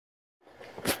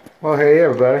Well, hey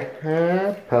everybody,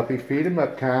 puppy feed 'em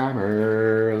up time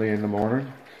early in the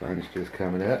morning. Sun's just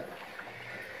coming up.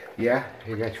 Yeah,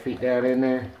 you got your feet down in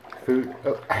there. Food.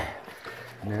 Oh,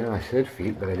 no, I said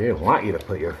feet, but I didn't want you to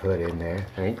put your foot in there.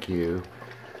 Thank you.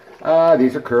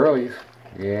 These are Curly's.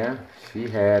 Yeah, she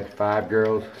had 5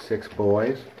 girls, 6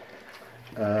 boys.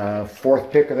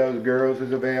 Fourth pick of those girls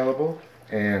is available,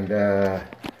 and I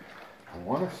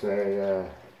want to say,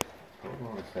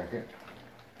 hold on a second.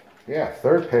 Yeah,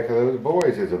 third pick of those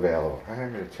boys is available.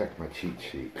 I'm going to check my cheat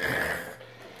sheet.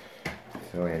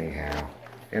 So anyhow.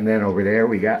 And then over there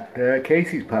we got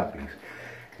Casey's puppies.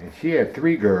 And she had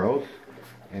 3 girls.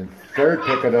 And third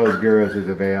pick of those girls is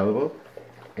available.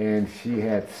 And she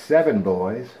had 7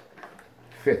 boys.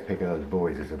 Fifth pick of those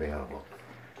boys is available.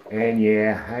 And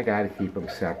yeah, I got to keep them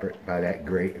separate by that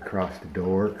grate across the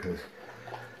door because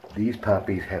these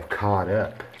puppies have caught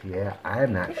up. Yeah,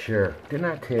 I'm not sure. Didn't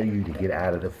I tell you to get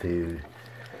out of the food?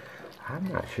 I'm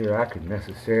not sure I could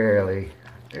necessarily.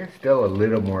 They're still a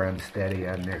little more unsteady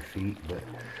on their feet, but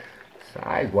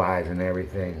size-wise and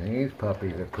everything, these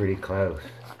puppies are pretty close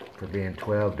for being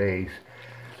 12 days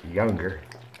younger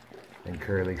than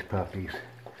Curly's puppies.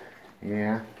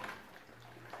 Yeah.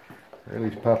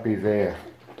 Curly's puppies there.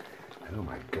 Oh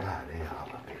my God, they all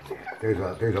up in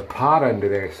there. There's a pot under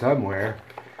there somewhere.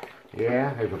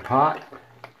 Yeah, there's a pot.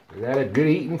 Is that a good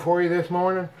eating for you this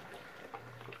morning?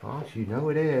 Well, you know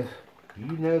it is.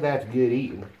 You know that's good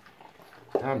eating.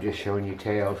 I'm just showing you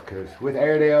tails because with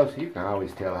Airedales, you can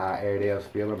always tell how Airedale's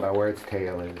feeling by where its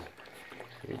tail is.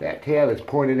 If that tail is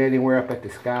pointed anywhere up at the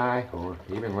sky, or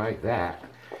even like that,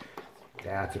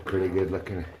 that's a pretty good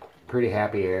looking, pretty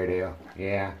happy Airedale.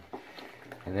 Yeah.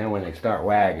 And then when they start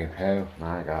wagging, oh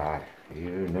my God,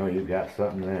 you know you got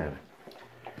something then.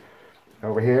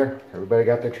 Over here, everybody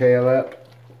got their tail up.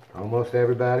 Almost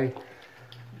everybody.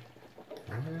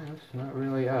 It's not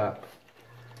really up.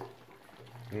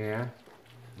 Yeah,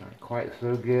 not quite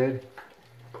so good.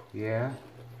 Yeah.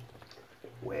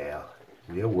 Well,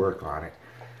 we'll work on it.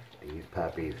 These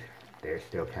puppies, they're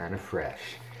still kind of fresh.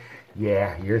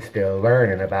 Yeah, you're still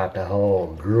learning about the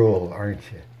whole gruel, aren't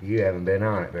you? You haven't been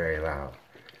on it very long.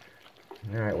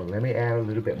 Alright, well let me add a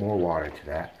little bit more water to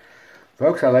that.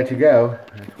 Folks, I'll let you go.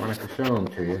 I just wanted to show them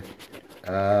to you.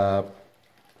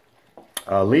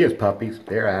 Leah's puppies,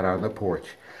 they're out on the porch.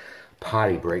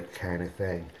 Potty break kind of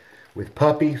thing. With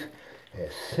puppies,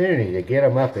 as soon as you get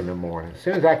them up in the morning, as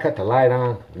soon as I cut the light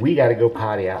on, we got to go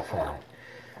potty outside.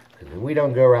 Because if we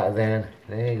don't go right then,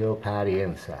 they go potty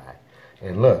inside.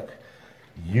 And look,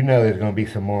 you know there's going to be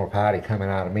some more potty coming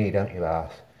out of me, don't you,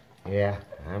 boss? Yeah,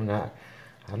 I'm not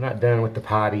done with the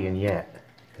pottying yet.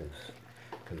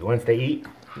 Because once they eat,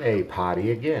 they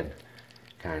potty again,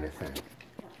 kind of thing.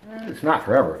 It's not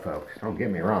forever, folks. Don't get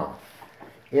me wrong.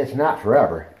 It's not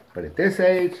forever. But at this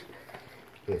age,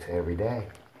 it's every day.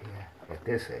 Yeah, at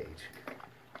this age.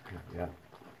 Yeah.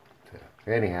 So,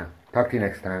 anyhow, talk to you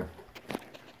next time.